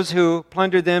plunder those who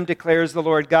plundered them, declares the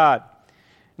Lord God.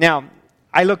 Now,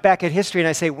 I look back at history and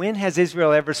I say, when has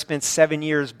Israel ever spent 7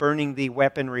 years burning the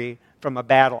weaponry from a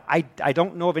battle? I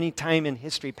don't know of any time in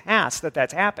history past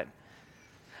that's happened.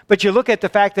 But you look at the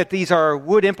fact that these are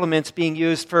wood implements being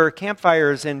used for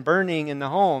campfires and burning in the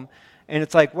home, and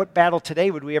it's like, what battle today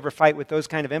would we ever fight with those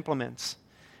kind of implements?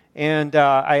 And who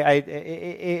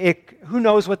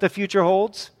knows what the future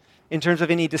holds in terms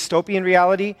of any dystopian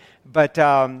reality? But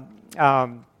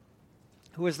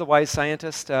who is the wise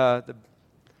scientist?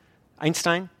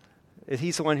 Einstein?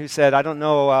 He's the one who said, I don't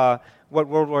know what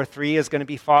World War III is going to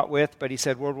be fought with, but he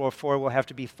said World War IV will have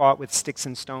to be fought with sticks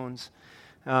and stones.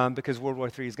 Because World War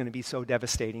III is going to be so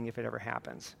devastating if it ever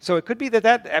happens. So it could be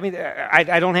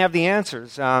I don't have the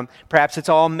answers. Perhaps it's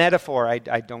all metaphor. I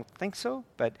don't think so,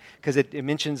 but because it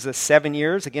mentions the 7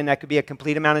 years. Again, that could be a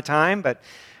complete amount of time, but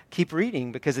keep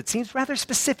reading because it seems rather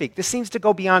specific. This seems to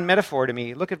go beyond metaphor to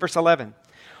me. Look at verse 11.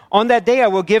 On that day I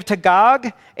will give to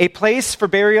Gog a place for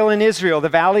burial in Israel, the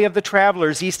valley of the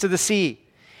travelers east of the sea.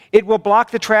 It will block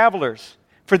the travelers,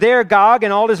 for there Gog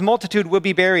and all his multitude will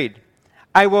be buried.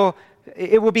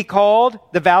 It will be called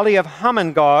the Valley of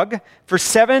Hamon-Gog. For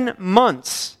 7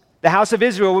 months, the house of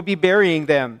Israel will be burying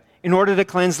them in order to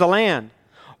cleanse the land.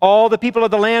 All the people of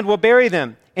the land will bury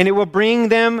them, and it will bring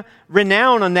them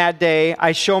renown on that day.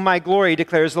 I show my glory,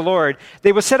 declares the Lord.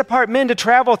 They will set apart men to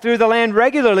travel through the land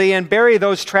regularly and bury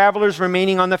those travelers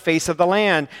remaining on the face of the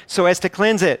land so as to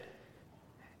cleanse it.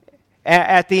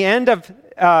 At the end of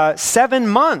 7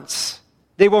 months,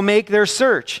 they will make their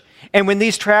search. And when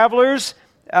these travel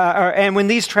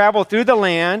through the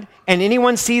land, and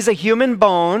anyone sees a human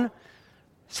bone,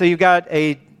 so you've got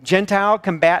a Gentile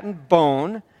combatant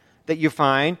bone that you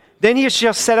find, then he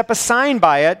shall set up a sign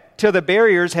by it till the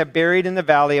buriers have buried in the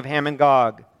valley of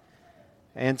Hamon-Gog.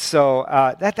 And so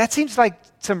that seems like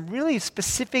some really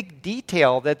specific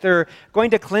detail that they're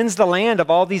going to cleanse the land of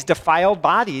all these defiled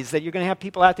bodies, that you're going to have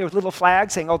people out there with little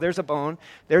flags saying, oh, there's a bone,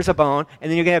 and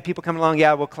then you're going to have people coming along,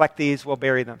 yeah, we'll collect these, we'll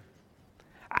bury them.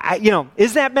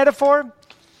 Is that metaphor?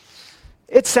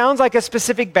 It sounds like a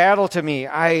specific battle to me.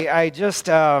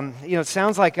 It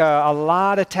sounds like a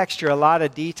lot of texture, a lot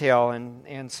of detail,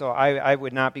 and so I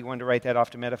would not be one to write that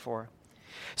off to metaphor.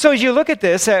 So as you look at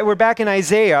this, we're back in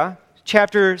Isaiah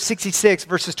chapter 66,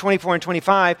 verses 24 and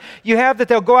 25. You have that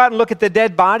they'll go out and look at the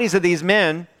dead bodies of these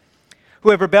men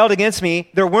who have rebelled against me.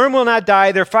 Their worm will not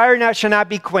die, their fire shall not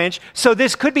be quenched. So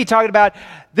this could be talking about,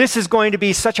 this is going to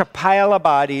be such a pile of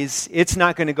bodies, it's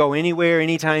not going to go anywhere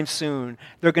anytime soon.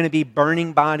 They're going to be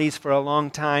burning bodies for a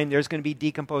long time. There's going to be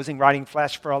decomposing, rotting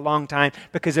flesh for a long time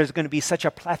because there's going to be such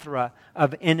a plethora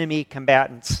of enemy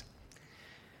combatants.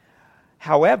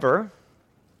 However,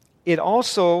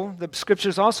 the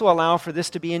scriptures also allow for this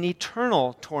to be an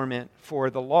eternal torment for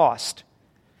the lost.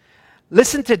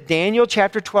 Listen to Daniel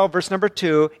chapter 12, verse number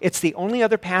 2. It's the only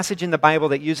other passage in the Bible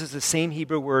that uses the same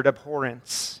Hebrew word,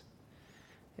 abhorrence,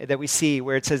 that we see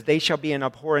where it says, they shall be an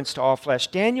abhorrence to all flesh.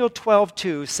 Daniel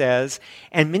 12:2 says,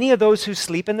 and many of those who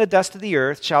sleep in the dust of the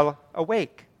earth shall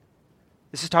awake.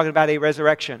 This is talking about a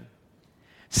resurrection.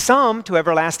 Some to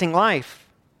everlasting life,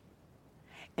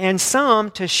 and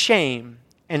some to shame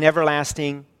and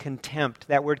everlasting contempt.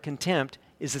 That word contempt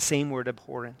is the same word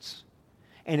abhorrence,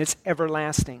 and it's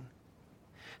everlasting.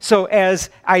 So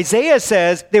as Isaiah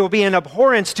says, there will be an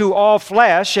abhorrence to all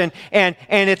flesh, and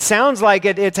it sounds like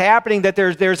it's happening that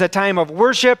there's a time of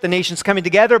worship, the nation's coming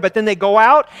together, but then they go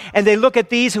out and they look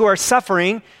at these who are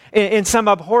suffering in some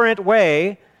abhorrent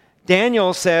way.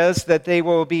 Daniel says that they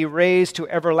will be raised to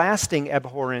everlasting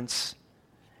abhorrence,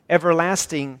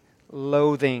 everlasting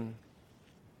loathing.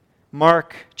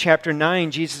 Mark chapter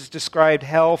 9, Jesus described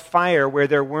hell fire where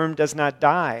their worm does not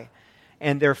die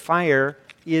and their fire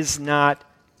is not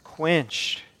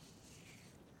quenched.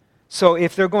 So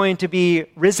if they're going to be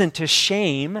risen to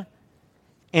shame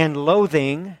and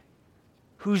loathing,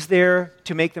 who's there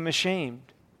to make them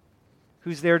ashamed?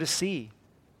 Who's there to see?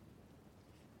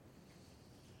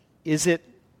 Is it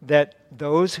that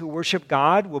those who worship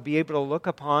God will be able to look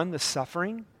upon the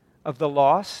suffering of the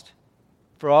lost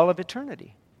for all of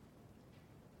eternity?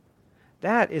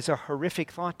 That is a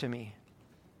horrific thought to me.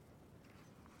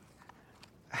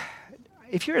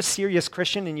 If you're a serious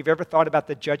Christian and you've ever thought about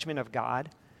the judgment of God,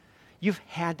 you've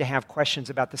had to have questions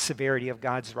about the severity of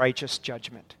God's righteous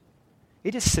judgment.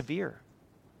 It is severe.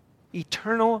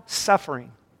 Eternal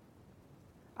suffering.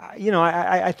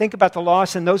 I think about the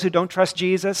lost and those who don't trust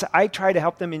Jesus. I try to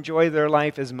help them enjoy their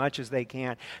life as much as they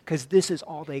can because this is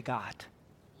all they got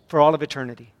for all of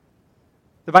eternity.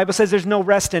 The Bible says there's no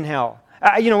rest in hell.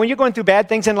 When you're going through bad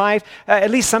things in life, at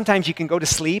least sometimes you can go to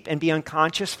sleep and be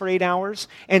unconscious for 8 hours,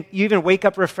 and you even wake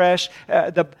up refreshed.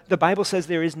 The Bible says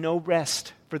there is no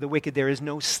rest for the wicked. There is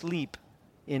no sleep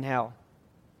in hell.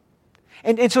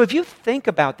 And so if you think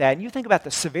about that, and you think about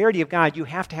the severity of God, you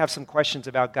have to have some questions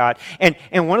about God. And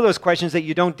one of those questions that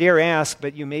you don't dare ask,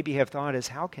 but you maybe have thought is,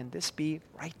 how can this be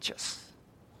righteous?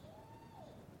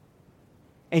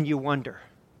 And you wonder.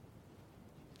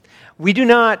 We do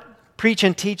not preach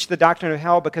and teach the doctrine of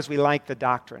hell because we like the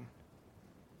doctrine.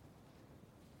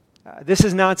 This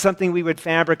is not something we would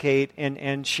fabricate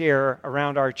and share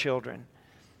around our children.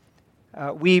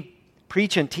 We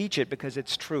preach and teach it because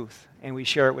it's truth, and we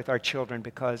share it with our children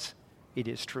because it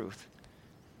is truth.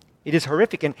 It is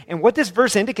horrific. And what this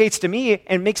verse indicates to me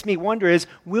and makes me wonder is,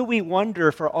 will we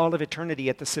wonder for all of eternity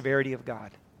at the severity of God?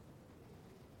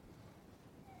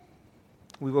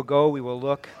 We will go, we will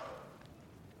look,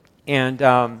 and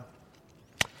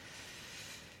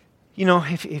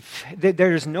if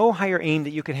there's no higher aim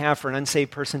that you could have for an unsaved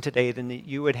person today than that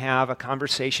you would have a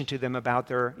conversation to them about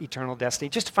their eternal destiny.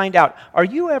 Just to find out, are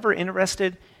you ever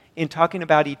interested in talking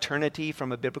about eternity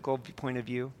from a biblical point of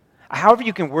view? However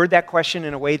you can word that question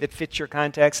in a way that fits your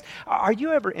context. Are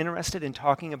you ever interested in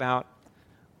talking about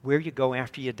where you go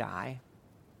after you die?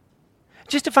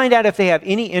 Just to find out if they have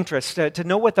any interest, to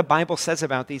know what the Bible says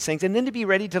about these things, and then to be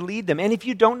ready to lead them. And if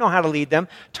you don't know how to lead them,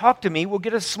 talk to me. We'll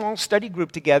get a small study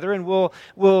group together, and we'll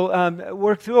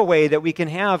work through a way that we can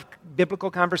have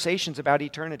biblical conversations about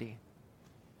eternity.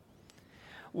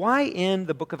 Why end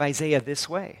the book of Isaiah this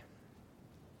way?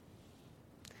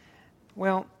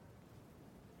 Well,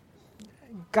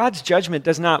 God's judgment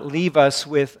does not leave us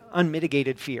with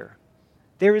unmitigated fear.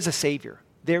 There is a Savior.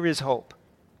 There is hope.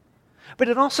 But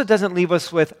it also doesn't leave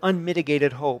us with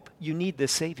unmitigated hope. You need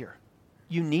this Savior.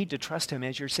 You need to trust Him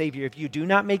as your Savior. If you do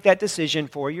not make that decision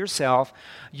for yourself,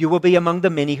 you will be among the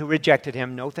many who rejected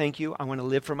Him. No, thank you. I want to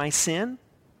live for my sin,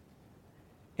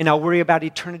 and I'll worry about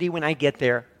eternity when I get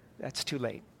there. That's too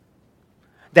late.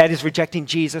 That is rejecting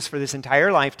Jesus for this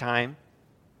entire lifetime,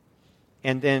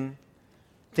 and then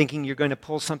thinking you're going to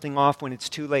pull something off when it's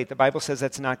too late. The Bible says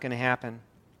that's not going to happen.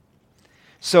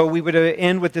 So we would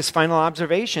end with this final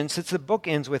observation, since the book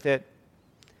ends with it.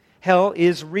 Hell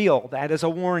is real. That is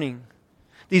a warning.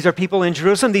 These are people in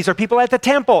Jerusalem. These are people at the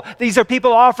temple. These are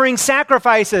people offering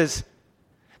sacrifices.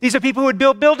 These are people who would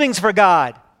build buildings for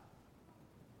God.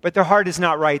 But their heart is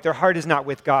not right. Their heart is not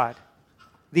with God.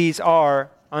 These are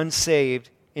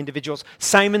unsaved individuals.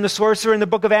 Simon the sorcerer in the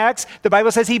book of Acts, the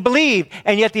Bible says he believed,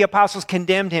 and yet the apostles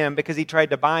condemned him because he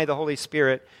tried to buy the Holy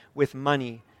Spirit with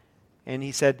money. And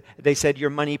they said, your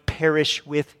money perish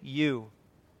with you.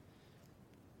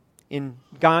 In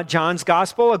John's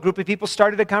gospel, a group of people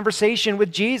started a conversation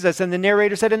with Jesus, and the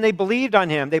narrator said, and they believed on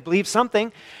him. They believed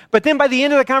something. But then by the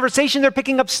end of the conversation, they're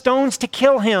picking up stones to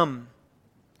kill him.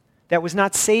 That was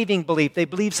not saving belief. They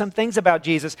believed some things about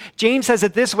Jesus. James says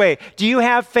it this way, do you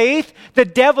have faith? The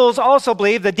devils also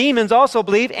believe, the demons also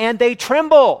believe, and they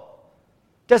tremble.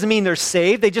 Doesn't mean they're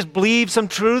saved. They just believe some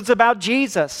truths about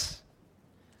Jesus.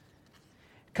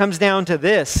 Comes down to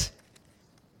this.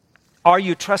 Are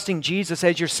you trusting Jesus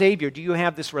as your Savior? Do you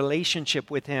have this relationship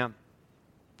with Him?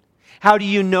 How do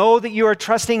you know that you are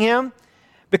trusting Him?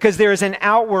 Because there is an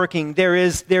outworking. There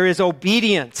is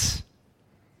obedience.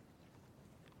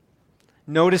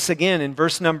 Notice again in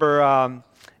verse number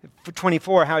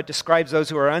 24 how it describes those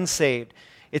who are unsaved.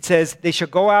 It says, they shall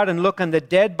go out and look on the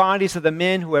dead bodies of the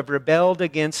men who have rebelled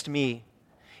against me.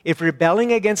 If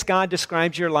rebelling against God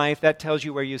describes your life, that tells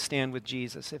you where you stand with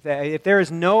Jesus. If there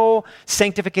is no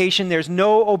sanctification, there's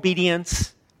no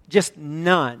obedience, just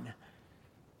none,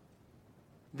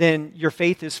 then your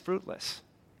faith is fruitless.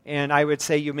 And I would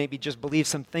say you maybe just believe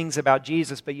some things about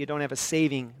Jesus, but you don't have a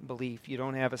saving belief. You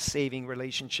don't have a saving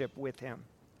relationship with him.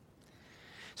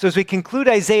 So as we conclude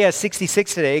Isaiah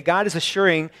 66 today, God is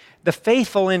assuring the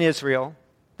faithful in Israel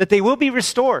that they will be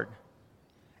restored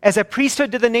as a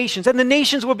priesthood to the nations, and the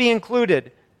nations will be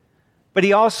included. But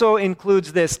he also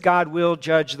includes this: God will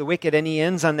judge the wicked, and he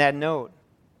ends on that note.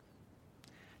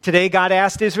 Today, God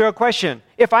asked Israel a question.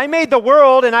 If I made the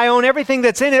world and I own everything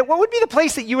that's in it, what would be the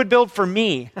place that you would build for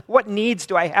me? What needs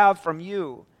do I have from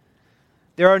you?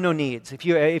 There are no needs. If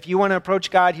you want to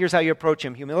approach God, here's how you approach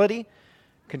him: humility,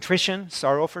 contrition,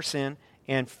 sorrow for sin,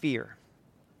 and fear.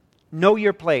 Know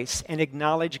your place and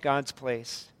acknowledge God's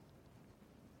place.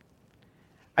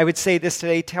 I would say this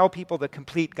today: tell people the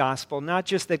complete gospel, not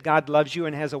just that God loves you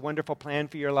and has a wonderful plan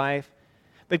for your life,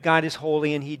 but God is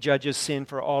holy and he judges sin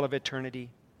for all of eternity.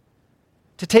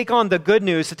 To take on the good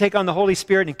news, to take on the Holy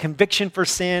Spirit and conviction for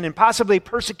sin and possibly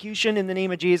persecution in the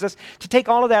name of Jesus, to take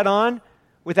all of that on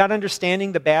without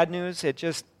understanding the bad news, it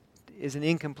just is an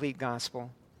incomplete gospel.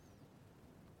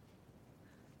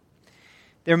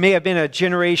 There may have been a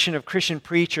generation of Christian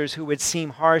preachers who would seem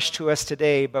harsh to us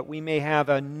today, but we may have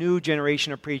a new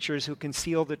generation of preachers who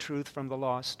conceal the truth from the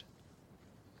lost,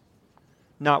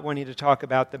 not wanting to talk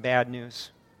about the bad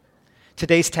news.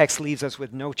 Today's text leaves us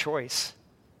with no choice.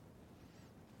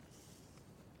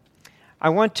 I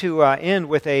want to end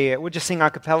with we'll just sing a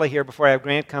cappella here before I have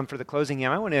Grant come for the closing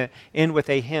hymn. I want to end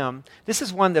with a hymn. This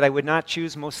is one that I would not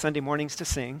choose most Sunday mornings to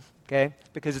sing, okay,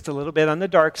 because it's a little bit on the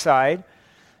dark side,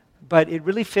 but it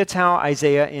really fits how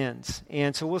Isaiah ends.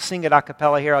 And so we'll sing it a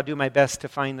cappella here. I'll do my best to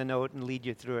find the note and lead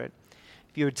you through it.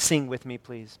 If you would sing with me,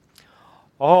 please.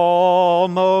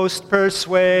 Almost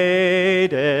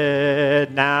persuaded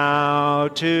now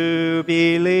to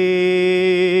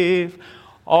believe,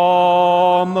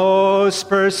 almost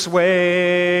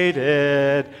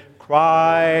persuaded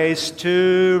Christ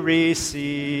to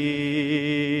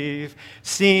receive.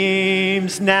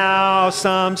 Seems now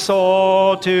some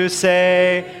soul to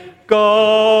say,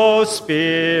 go,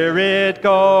 Spirit,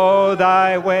 go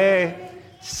thy way.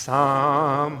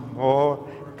 Some more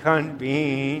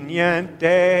convenient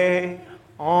day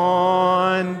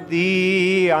on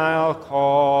thee I'll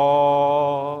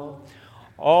call.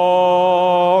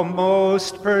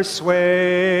 Almost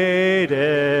persuaded,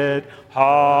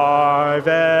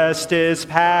 harvest is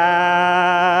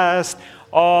past.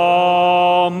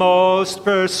 Almost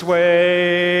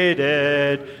persuaded,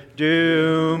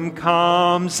 doom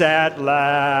comes at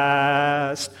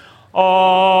last.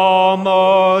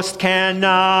 Almost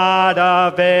cannot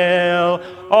avail,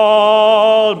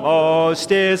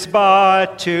 almost is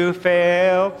but to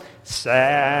fail.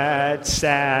 Sad,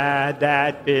 sad,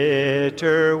 that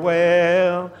bitter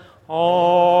wail,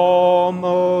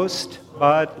 almost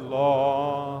but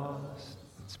lost.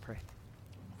 Let's pray.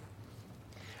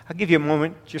 I'll give you a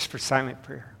moment just for silent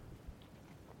prayer.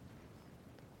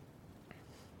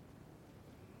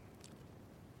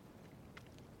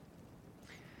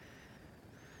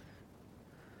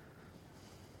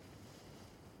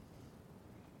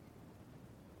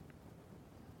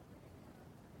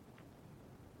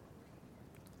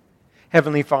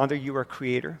 Heavenly Father, you are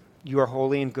creator. You are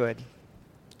holy and good.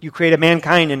 You created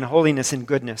mankind in holiness and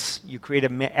goodness. You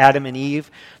created Adam and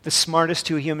Eve, the smartest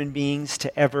two human beings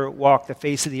to ever walk the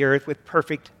face of the earth, with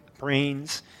perfect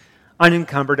brains,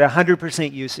 unencumbered,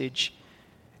 100% usage.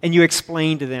 And you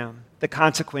explained to them the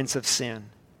consequence of sin.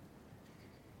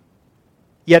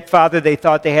 Yet, Father, they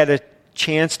thought they had a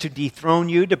chance to dethrone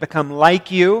you, to become like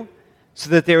you, so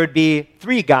that there would be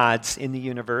three gods in the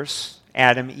universe: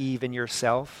 Adam, Eve, and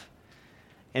yourself.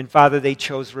 And Father, they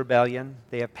chose rebellion.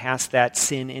 They have passed that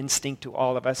sin instinct to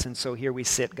all of us. And so here we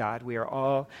sit, God. We are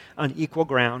all on equal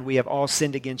ground. We have all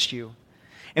sinned against you.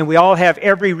 And we all have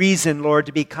every reason, Lord,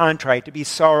 to be contrite, to be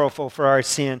sorrowful for our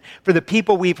sin, for the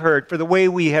people we've hurt, for the way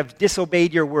we have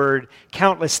disobeyed your word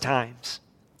countless times.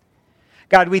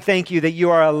 God, we thank you that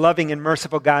you are a loving and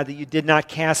merciful God, that you did not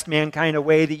cast mankind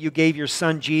away, that you gave your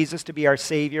Son Jesus to be our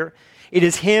Savior. It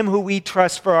is him who we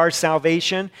trust for our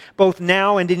salvation, both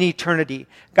now and in eternity.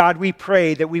 God, we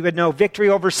pray that we would know victory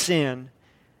over sin.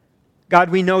 God,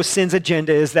 we know sin's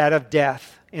agenda is that of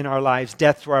death in our lives,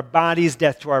 death to our bodies,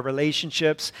 death to our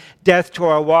relationships, death to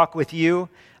our walk with you.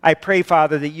 I pray,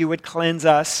 Father, that you would cleanse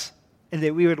us and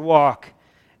that we would walk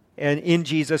in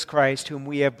Jesus Christ, whom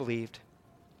we have believed.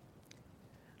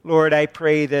 Lord, I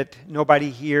pray that nobody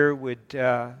here would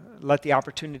let the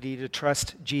opportunity to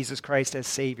trust Jesus Christ as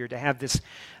Savior, to have this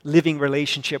living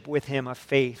relationship with him of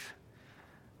faith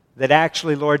that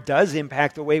actually, Lord, does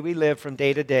impact the way we live from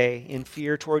day to day in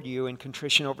fear toward you, in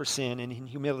contrition over sin, and in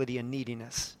humility and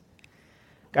neediness.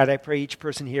 God, I pray each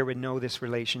person here would know this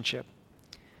relationship,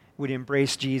 would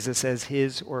embrace Jesus as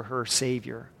his or her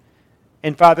Savior.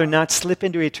 And Father, not slip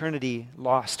into eternity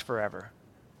lost forever.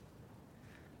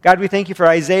 God, we thank you for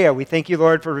Isaiah. We thank you,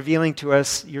 Lord, for revealing to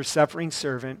us your suffering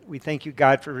servant. We thank you,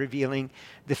 God, for revealing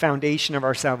the foundation of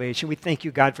our salvation. We thank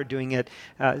you, God, for doing it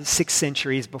 6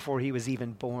 centuries before he was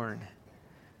even born.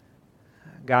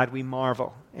 God, we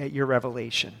marvel at your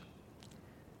revelation.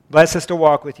 Bless us to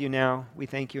walk with you now. We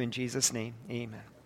thank you in Jesus' name. Amen.